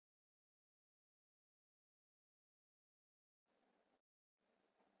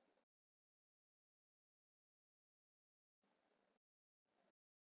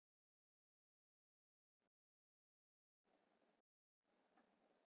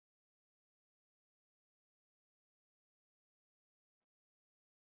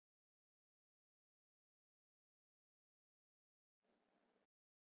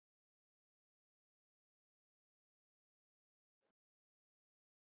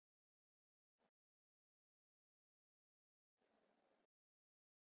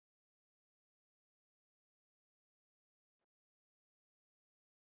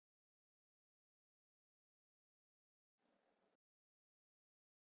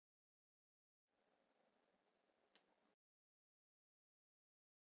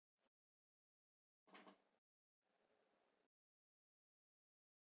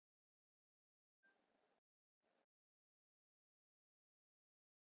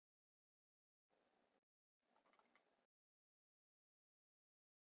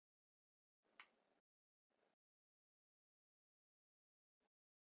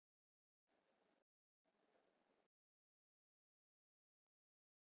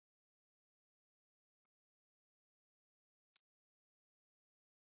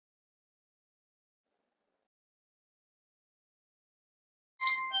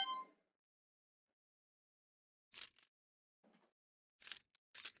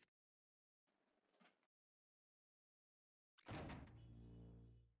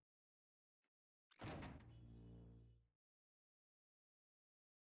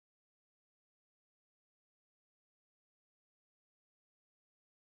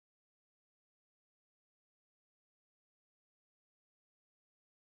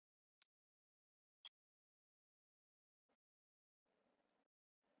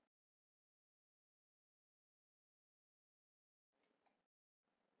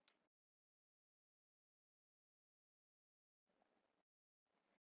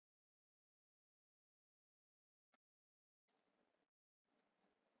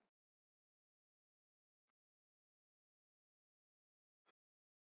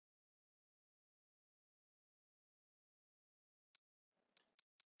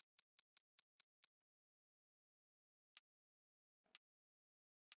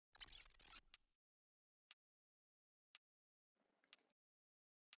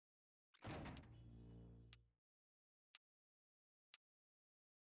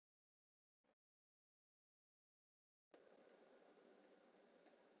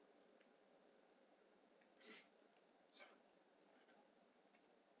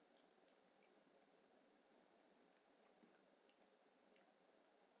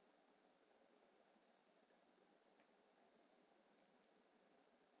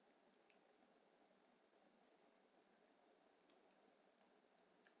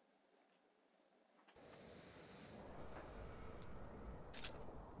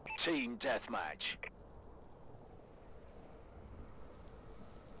Team deathmatch.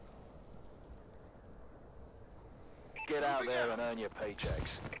 Get out there and earn your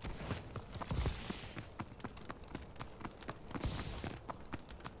paychecks.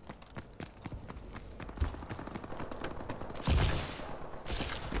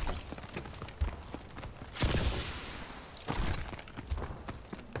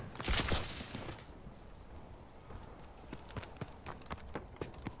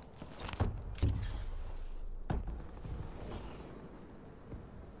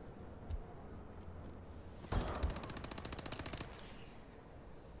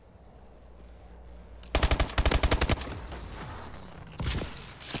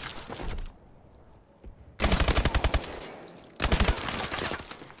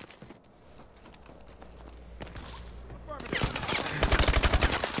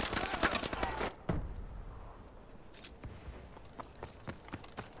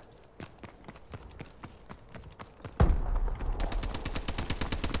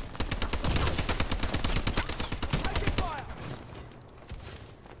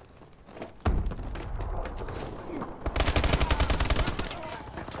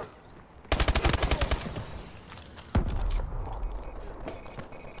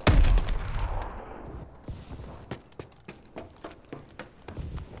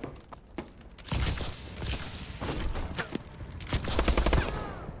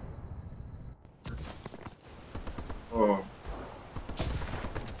 Oh.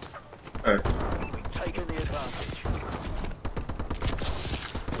 Hey. We've taken the advantage.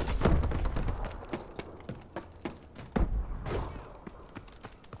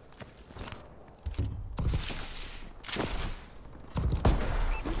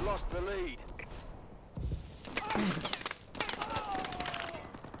 We've lost the lead.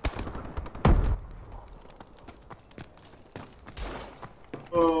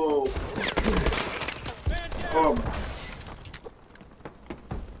 Oh. Oh.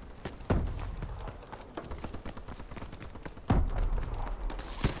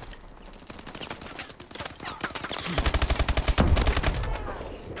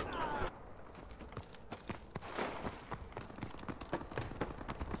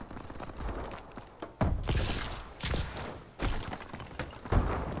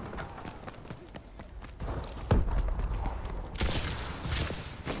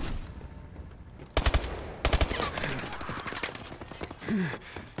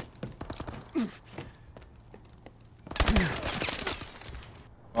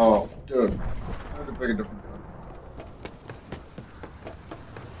 Oh, dude. I had to pick a different gun.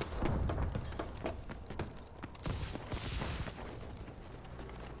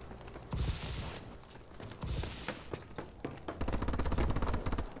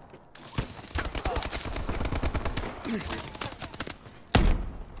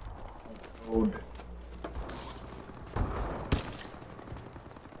 Oh, dude.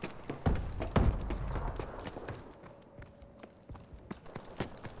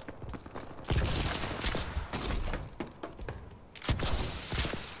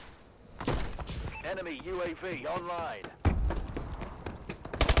 Enemy UAV online.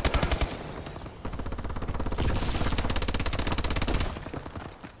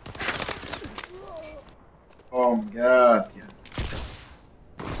 Oh my god. Yeah.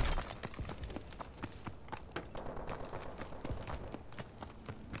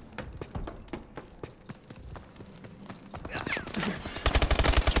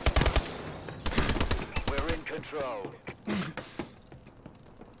 We're in control.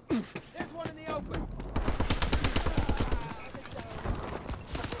 There's one in the open.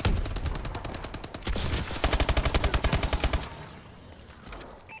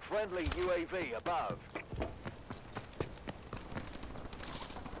 Friendly UAV above.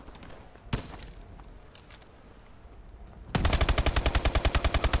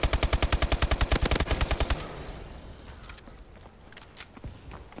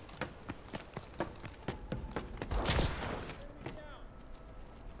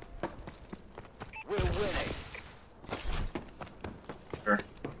 We're winning. Sure.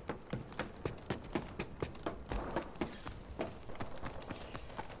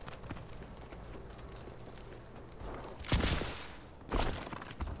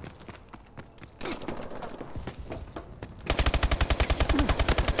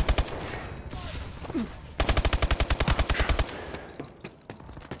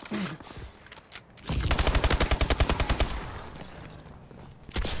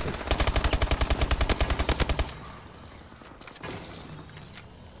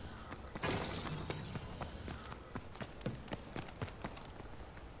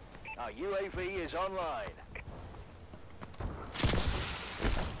 Our UAV is online.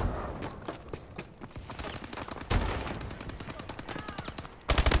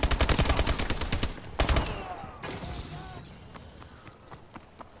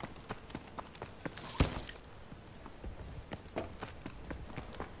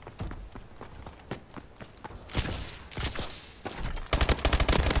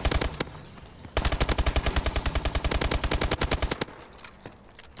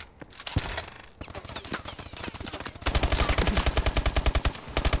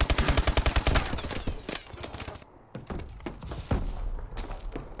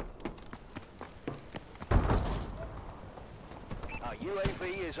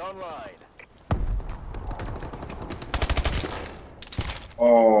 is online.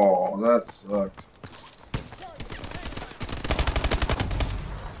 Oh, that sucked.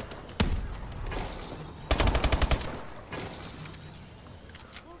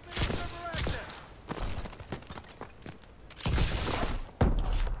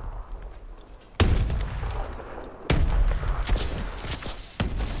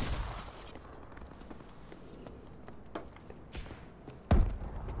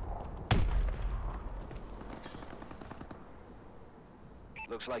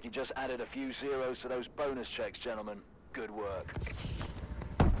 Looks like you just added a few zeros to those bonus checks, gentlemen. Good work.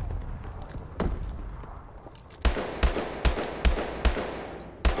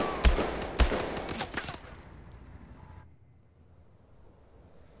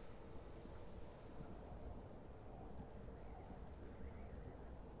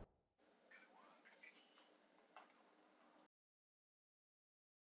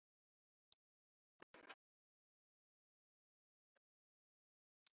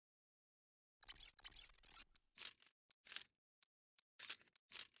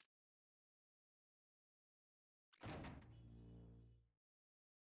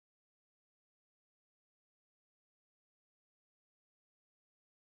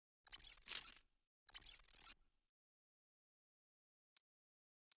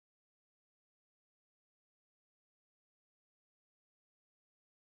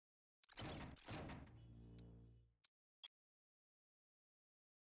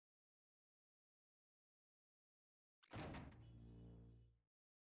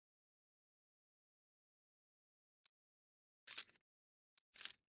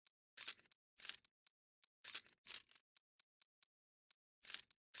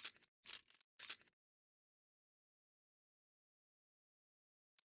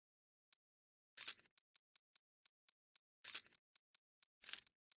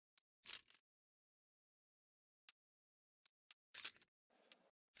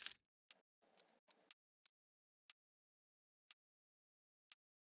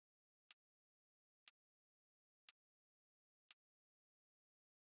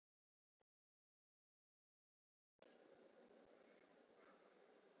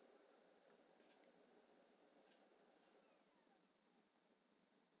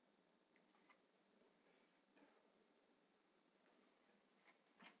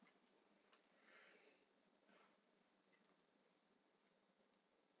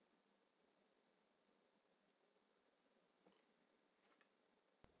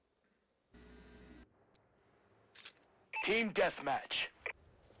 Team deathmatch.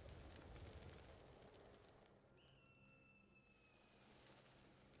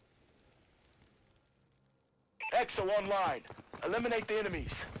 Exo online. Eliminate the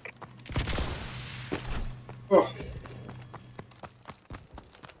enemies. Oh.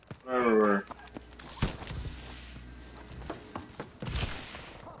 Everywhere.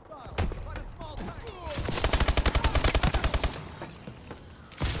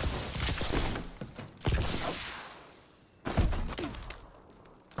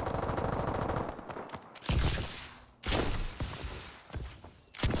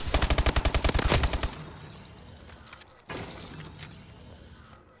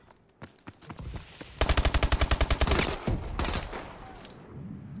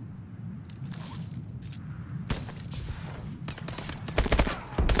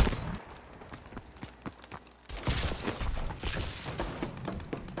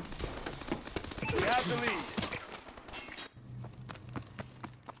 We have the lead.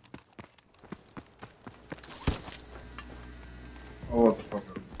 Oh, what the fuck?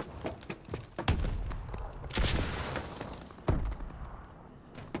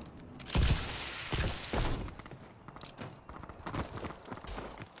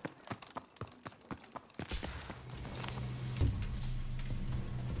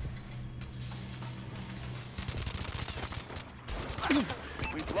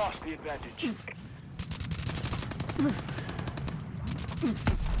 We've lost the advantage.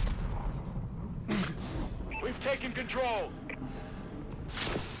 We've taken control.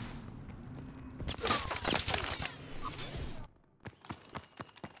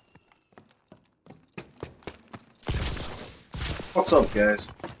 What's up, guys?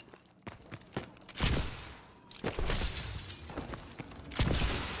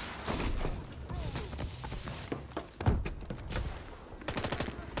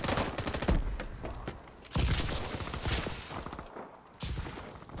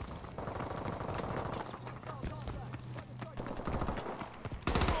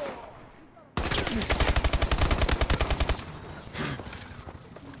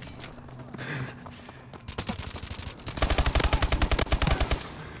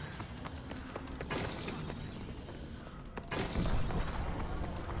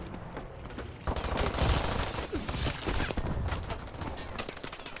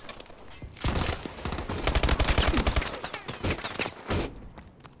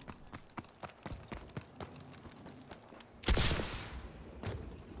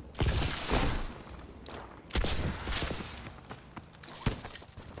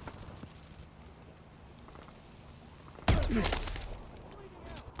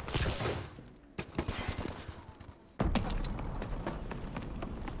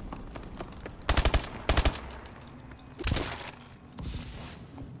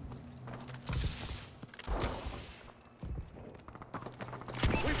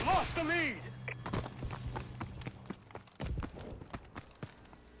 lost the lead.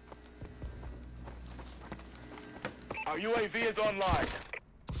 Our UAV is online.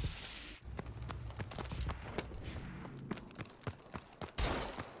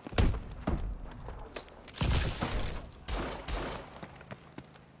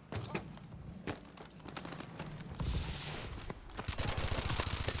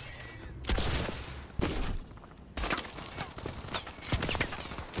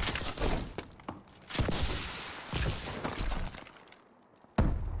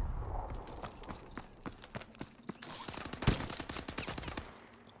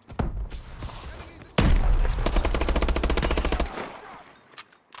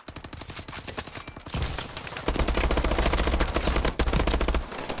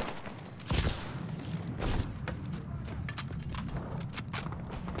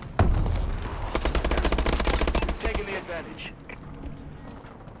 Advantage.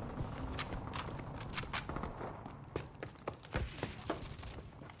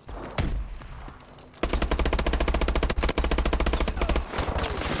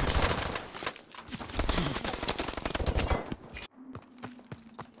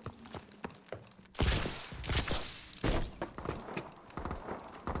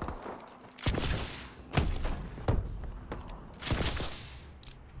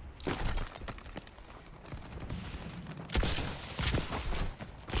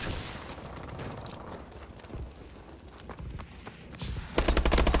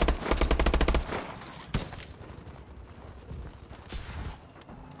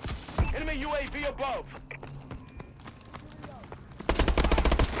 Enemy UAV above.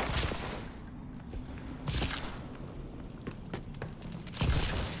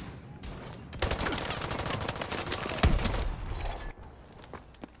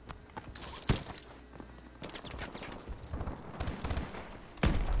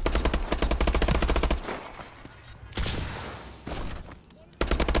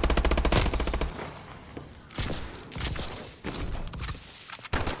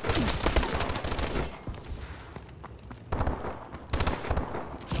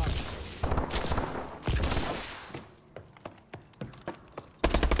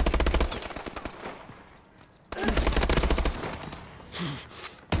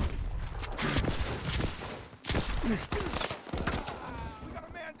 We got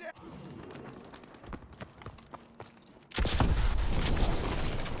a man down.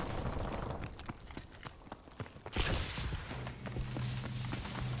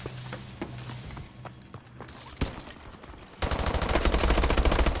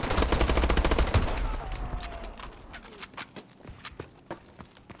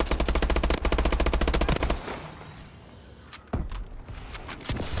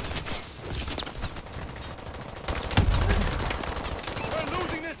 We're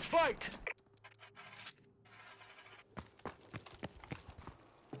losing this fight.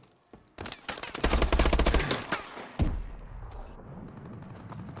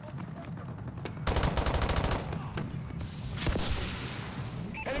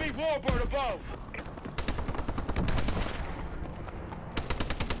 Enemy warbird above.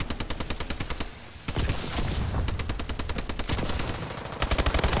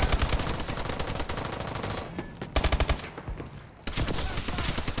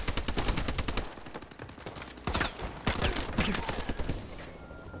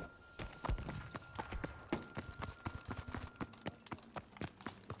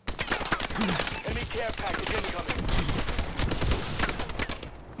 Enemy care package incoming.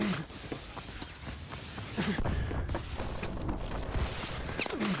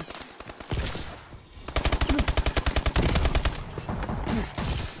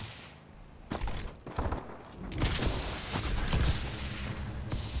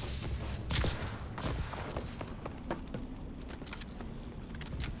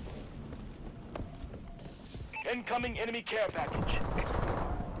 Incoming enemy care package.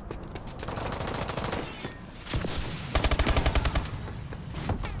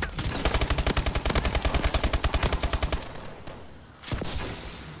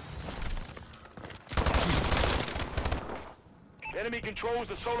 Enemy controls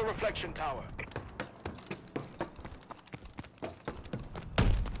the solar reflection tower.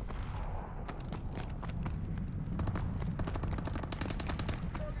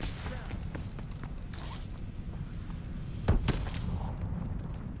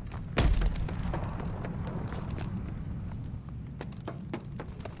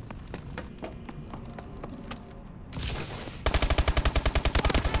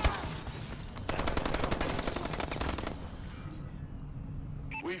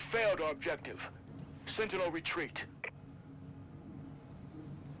 We failed our objective. Sentinel retreat.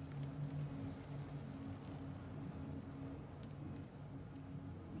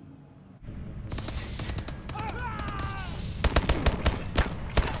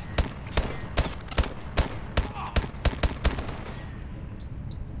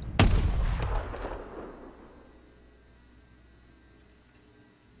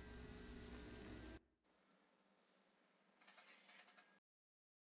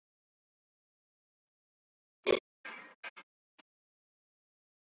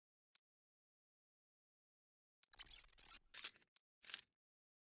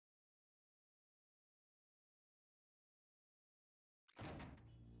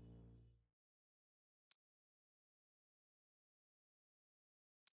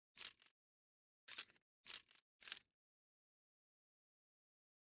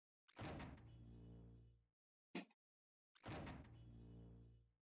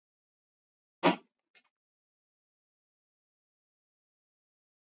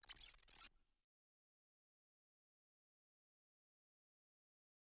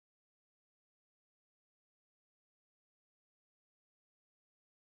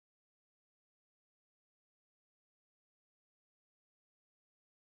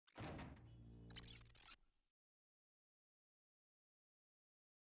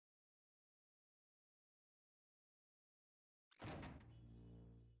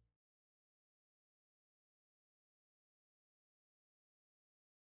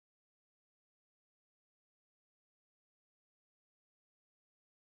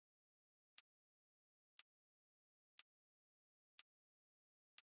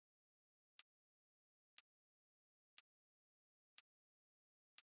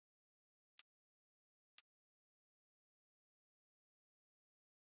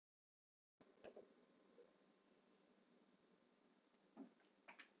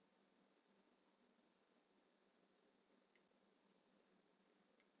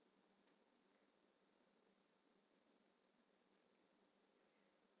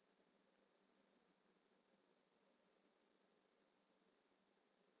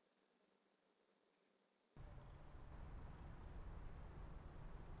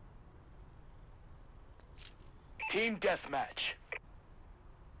 Team deathmatch.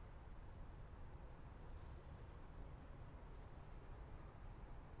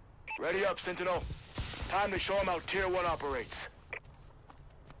 Ready up, Sentinel. Time to show them how Tier 1 operates.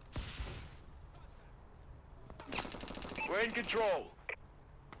 We're in control.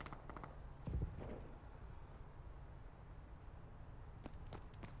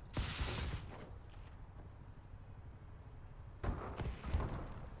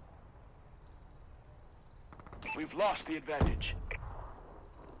 We've lost the advantage.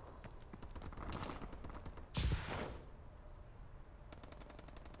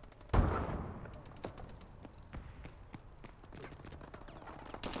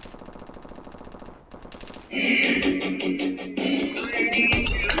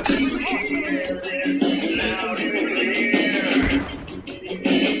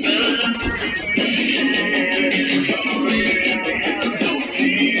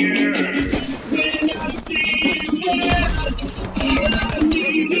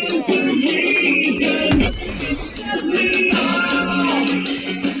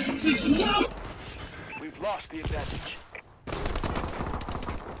 We've lost the advantage.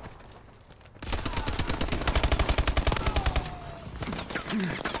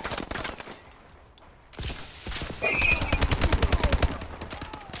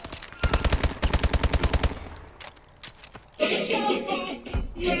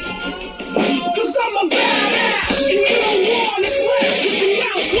 Cause I'm a badass, and you don't wanna clash. With your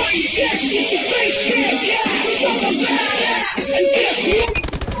mouth like chest, with your face can't gas. Cause I'm a badass, and this one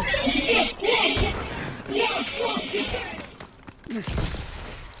just crunk. One crunk is that.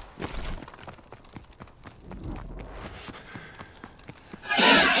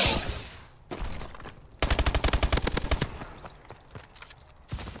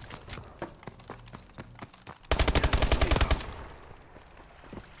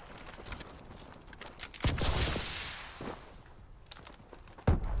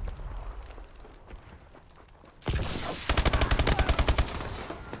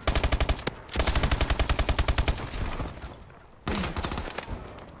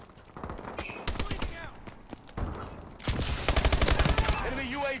 Enemy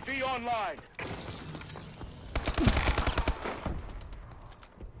UAV online.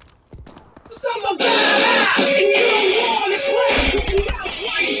 Cause I'm a badass, and you don't wanna clash. With your mouth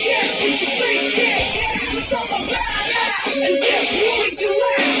like chest, with your face can't gas. Cause I'm a badass, and this one to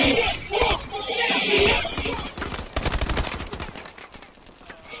last. One crunk.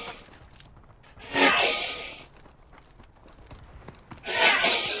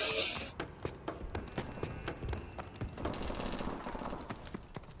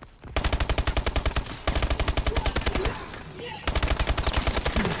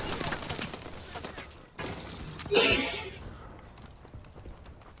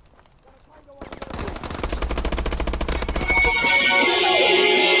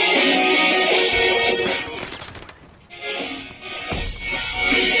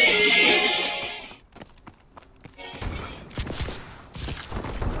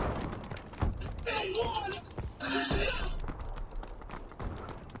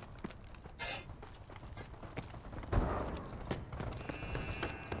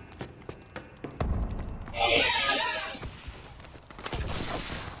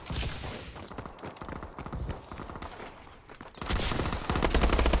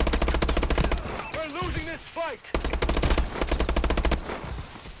 We're losing this fight.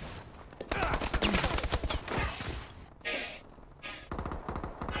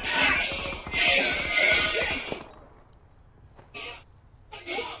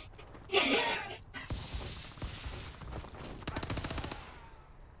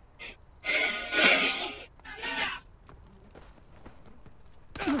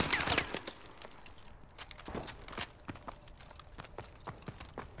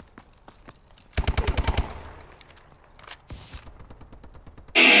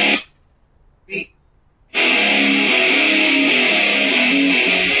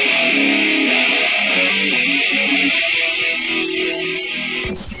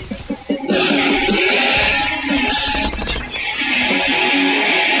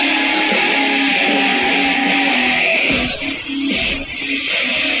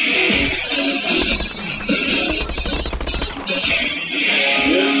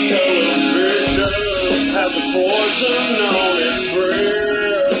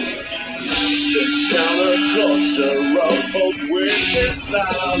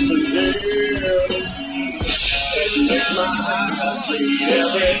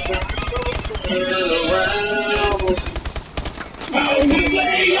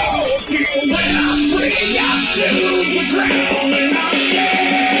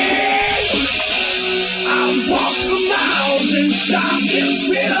 I'm walking. this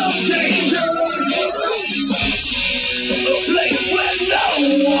bit of danger. A place where no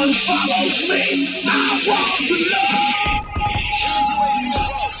one follows me. I walk alone.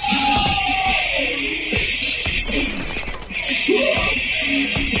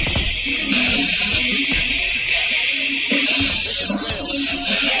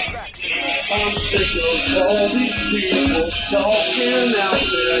 I'm sick of all these people talking out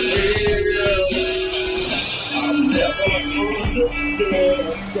their ears. I've never understood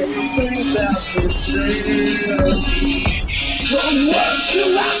anything that was said. From words to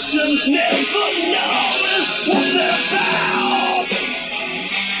actions, never knowing what they're about.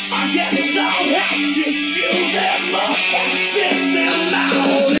 I guess I'll have to chew them up and spit them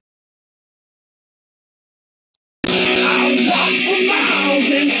out. I'll walk for miles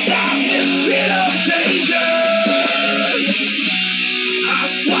inside this pit of danger. I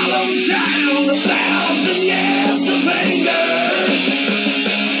swallow down 1,000 years of anger.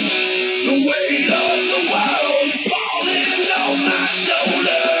 The weight of the world is falling on my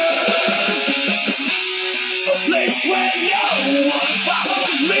shoulders. A place where no one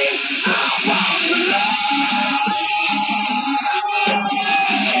follows me. I walk alone.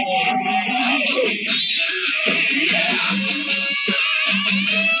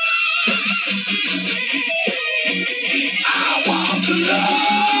 I walk alone.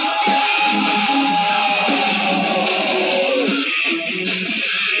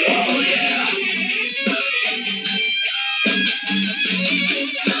 Oh yeah.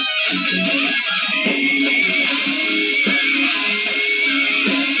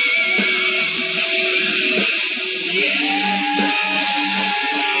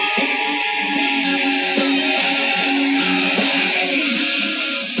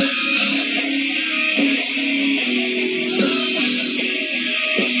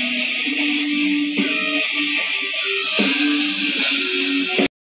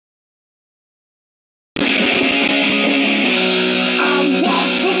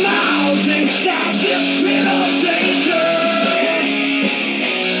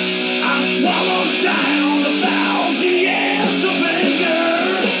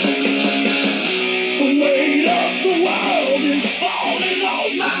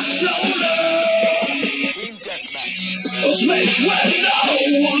 A place where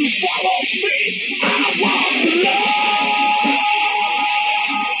no one follows me. I walk alone.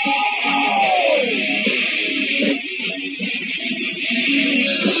 I walk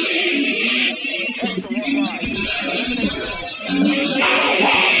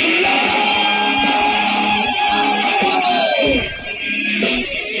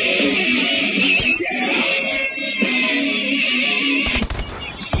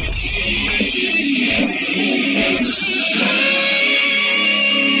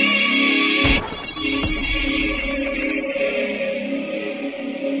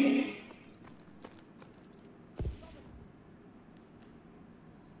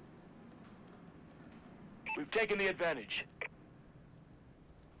We've taken the advantage.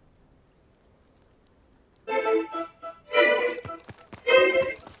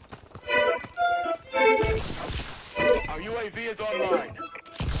 Our UAV is online.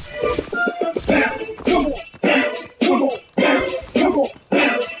 bounce, come on, bounce, come on, bounce, come on,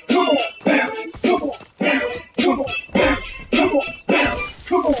 bounce, come on, bounce, come on, bounce, come on, bounce, come on, bounce,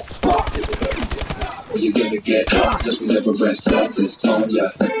 come on, Or you're gonna get caught, cause we never rest up this on ya.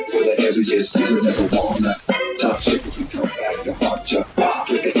 For the heaviest, you never wanna. Top shit, if we come back to haunt ya.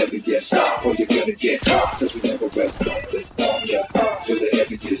 With the heaviest, stop, or you're gonna get caught, cause we never rest up this on ya. For the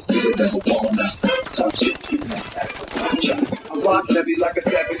heaviest, you never wanna. Top shit, if we come back to haunt ya. I'm locked heavy like a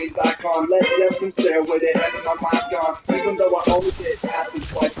 70s icon. Led Zeppelin stairway to heaven, my mind's gone. Even though I only did acid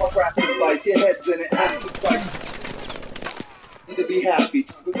twice, my craft advice, your head's in it, acid twice. Need to be happy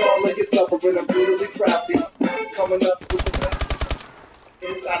with all of your suffering. I'm brutally crafty. Coming up with the best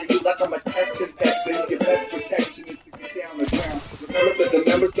inside of you like I'm a chest infection. Your best protection is to get down the ground. Remember that the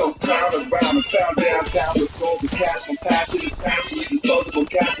members don't clown around. I'm found downtown with gold and cash. From passion is fashion. Disposable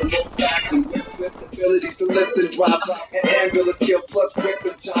cats and old fashioned with swift abilities to lift and drop. And angular skill plus grip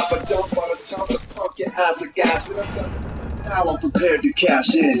and chop. I don't want to chomp the punk your ass a gas. And I'm done. Now I'm prepared to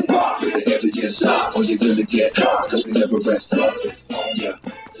cash in. With the heaviest, stop, or you're gonna get caught, cause we never rest up this on ya.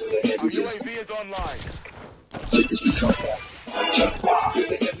 Our UAV is online. Chickens, we come back. With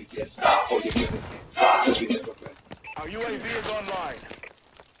the heaviest, stop, or you're gonna get caught, cause we never rest. Our UAV is online.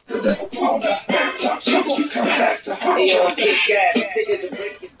 You never wanna. Top chickens, we come back to haunt Hey, yo, ya. I'm big ass. Niggas to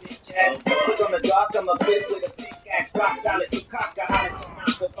break your bitch ass. Put on the dark, I'm a bit with a big axe. Rock solid, you cock, I had it come out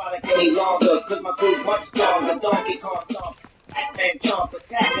before I get any longer. Cause my crew's much stronger. Donkey Kong stomp. Batman chomp.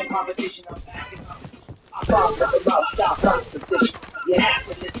 Attacking competition, I'm backing up. I pop, stop, stop, competition. You have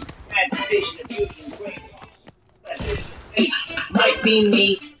to listen to that vision of beauty and grace. But this face might be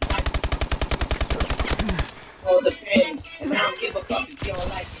me. All depends, and I don't give a fuck if you don't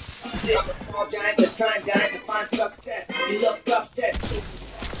like it. I'm a small giant that's trying giant to find success. You look upset.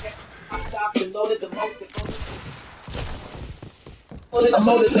 I stopped and loaded the I'm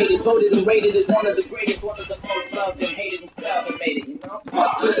motivated, voted and rated as one of the greatest, one of the most loved and hated and styled and made it, you know?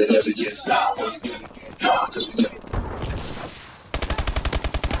 Let it ever get stopped. Cause we never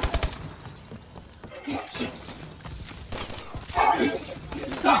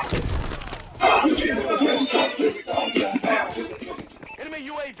Enemy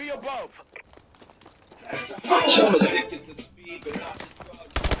UAV above. show me Addicted to speed, but not to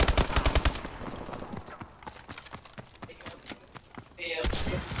drugs.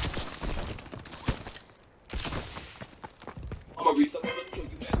 I'ma read some of us kill you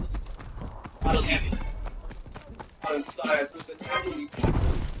mentally. I don't have it. I don't science with the naturally.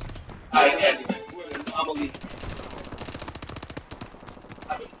 I have it. We're an anomaly.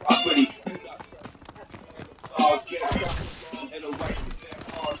 I have a property. You got stars, get a and a right to their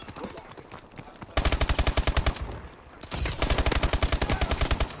cause.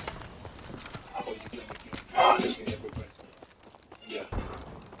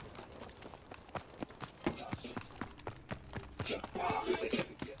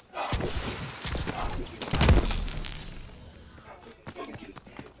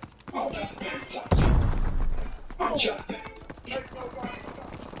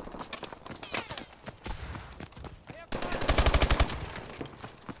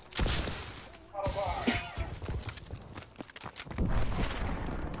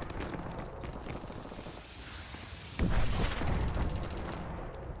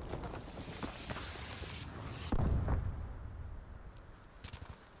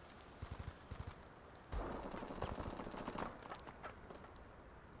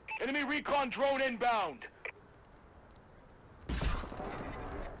 Enemy recon drone inbound.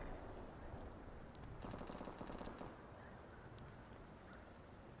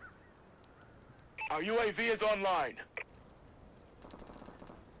 Our UAV is online.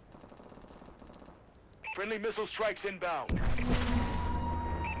 Friendly missile strikes inbound.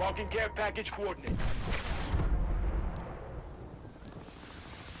 Marking care package coordinates.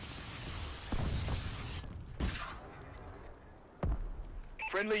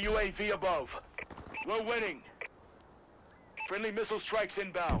 Friendly UAV above. We're winning. Friendly missile strikes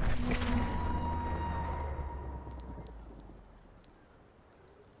inbound.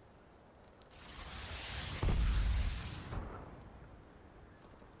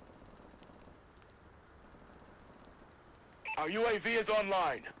 Our UAV is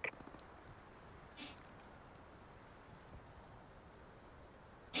online.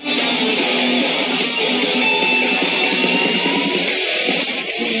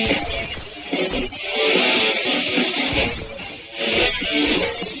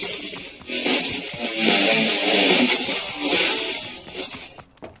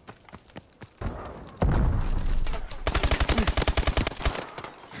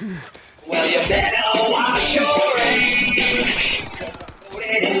 Well, you better watch your aim.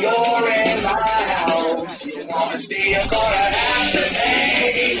 When you're in my house, you wanna see you're gonna have to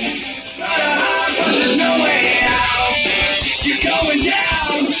pay. Try to hide, but there's no way out. You're going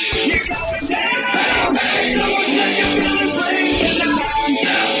down. You're going down. Someone said you're feeling brave tonight.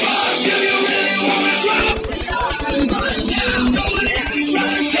 Do you really wanna drop the line right now? If you try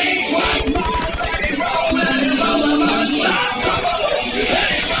to take what's mine, let it roll, let it roll, unstoppable. Let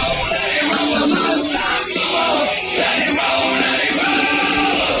it roll, unstoppable. Let it roll, let it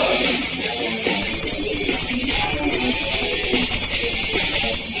roll.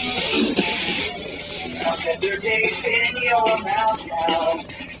 I'll set your taste in your mouth now.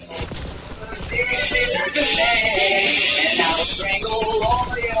 Seriously like a snake, and I will strangle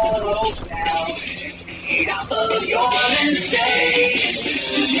all your hopes now. Feed off of your mistakes.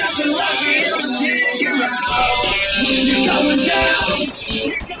 There's nothing left for you to figure out. You're going down.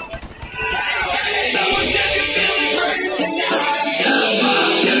 You're going down. Someone said you're feeling hurt tonight.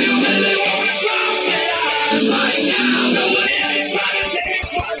 Do you really want to drop the line right now? Nobody ain't trying to take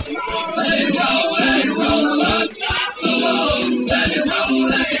what's mine. Let it roll, unstoppable. Let it roll,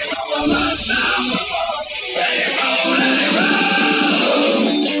 unstoppable. Let it roll, let it roll.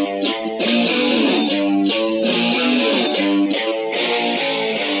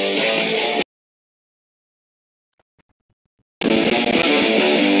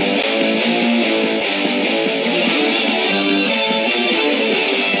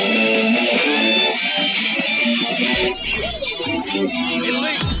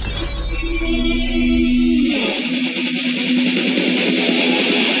 Elite!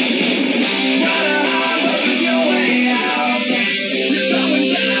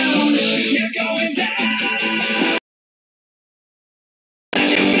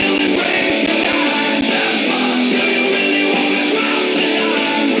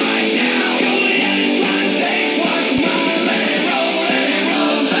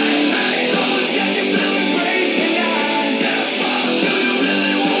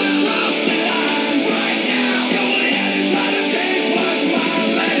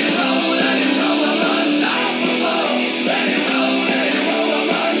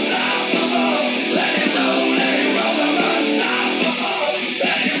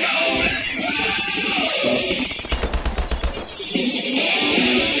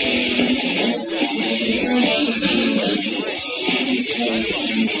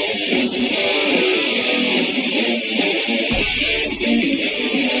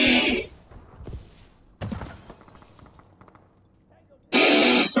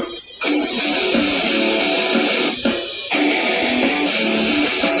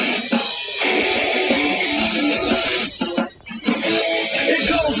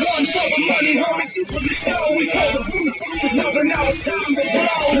 From the show, we call the booth. There's nothing now, it's time to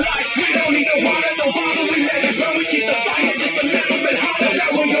blow. Like, we don't need no water, no bottle, we let it burn. We keep the fire just a little bit hotter. Now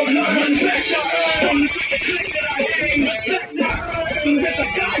we're gonna learn. Respect our earth. From the click that I aim. Respect our earth. It's a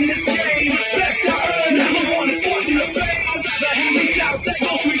god in this game. Respect our earth. Never wanted fortune or fame. I'd rather have me shout that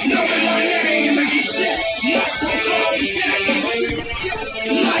go streets knowing my name. Tricky shit, microphone check. Tricky shit,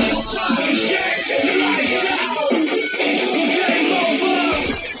 microphone check. Lights out. Game over.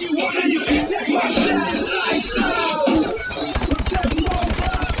 If you wanna, you can check my stats. Lights out. Game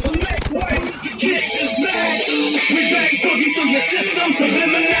over. Make way. The kids is back. We bang boogie through your system,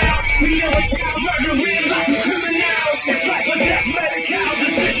 subliminal. We know it now, murdering like a criminal. It's like a death medical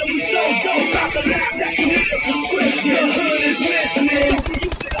decision. We so dope out the lab that you need a prescription. The hood is listening. So we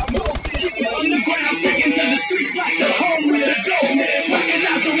use it, I wrote this. Keep it underground, sticking to the streets like the homeless. Dopeness,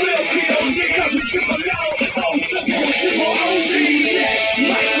 recognize the real deal. Dig up the triple O, triple O, tricky shit.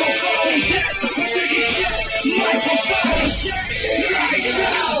 Microphone check, tricky shit. Microphone check. Lights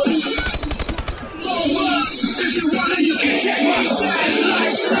out. Over. If you want it, you can check my stats.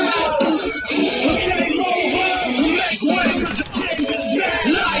 Lights out. Game over. Make way, 'cause the king is back.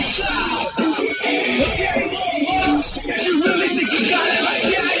 Lights out. Game over. If you really think you got it like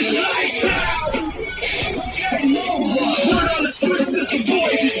that, it's lights out. Game over. Word on the streets is the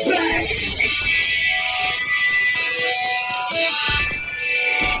boys is back.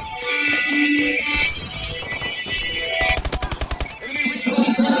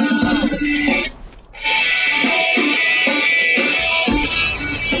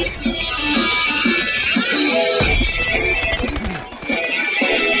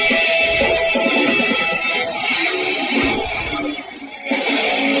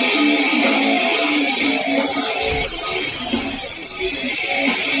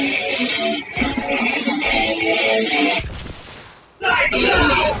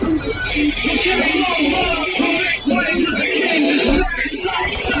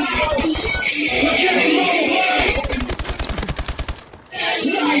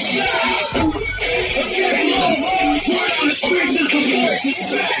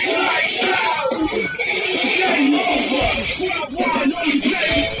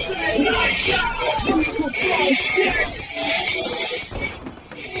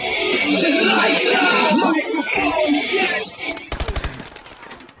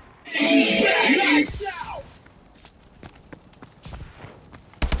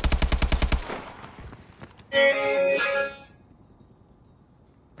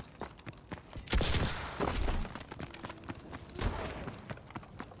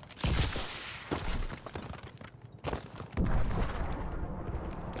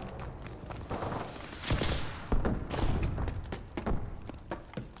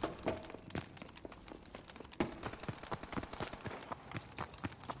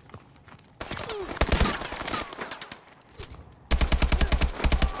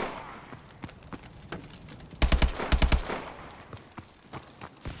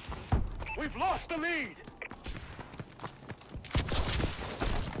 We've lost the lead!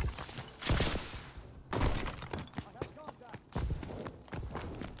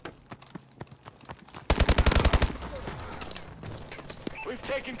 We've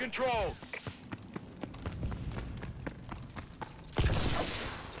taken control!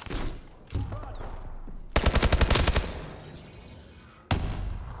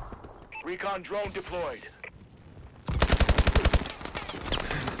 Recon drone deployed.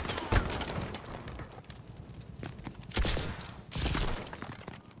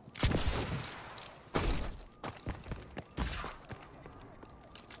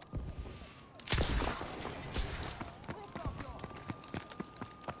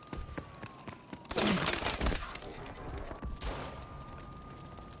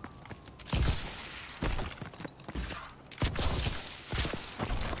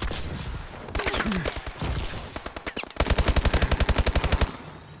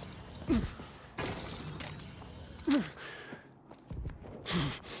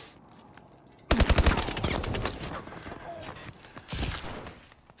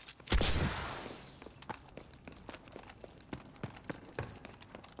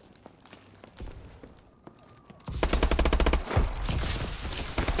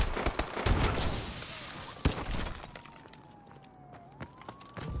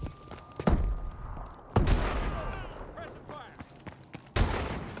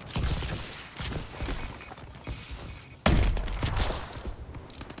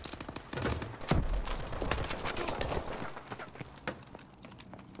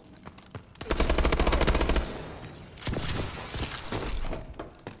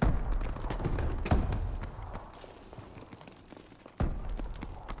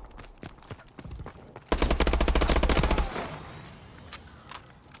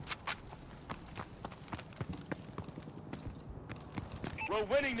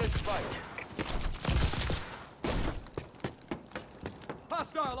 We're winning this fight.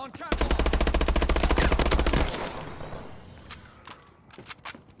 Hostile on catwalk.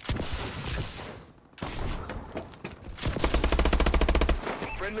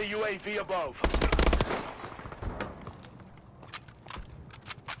 Friendly UAV above.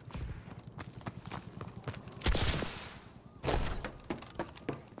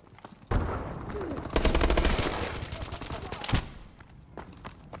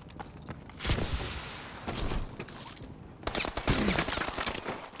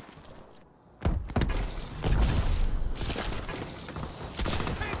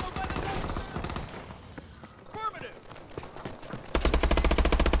 Affirmative.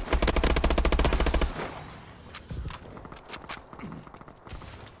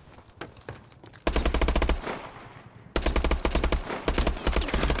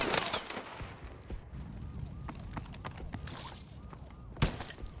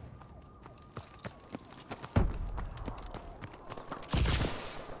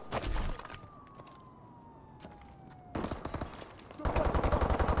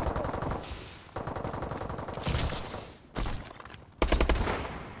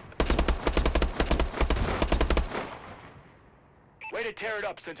 Way to tear it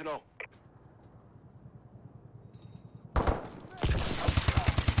up, Sentinel.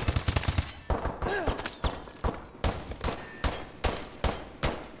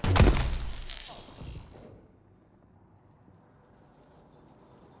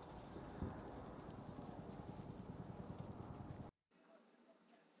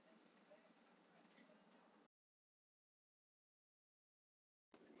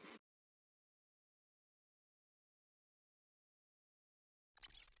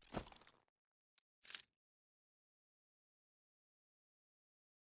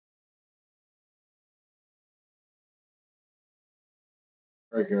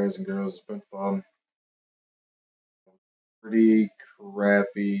 Alright, guys and girls, it's been fun. Pretty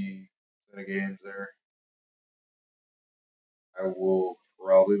crappy set of games there. I will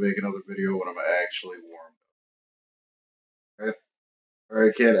probably make another video when I'm actually warmed up. Alright? Or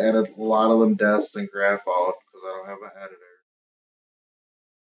I can't edit a lot of them deaths and graph out because I don't have an editor.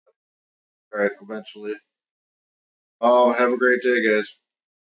 Alright, eventually. Oh, have a great day, guys.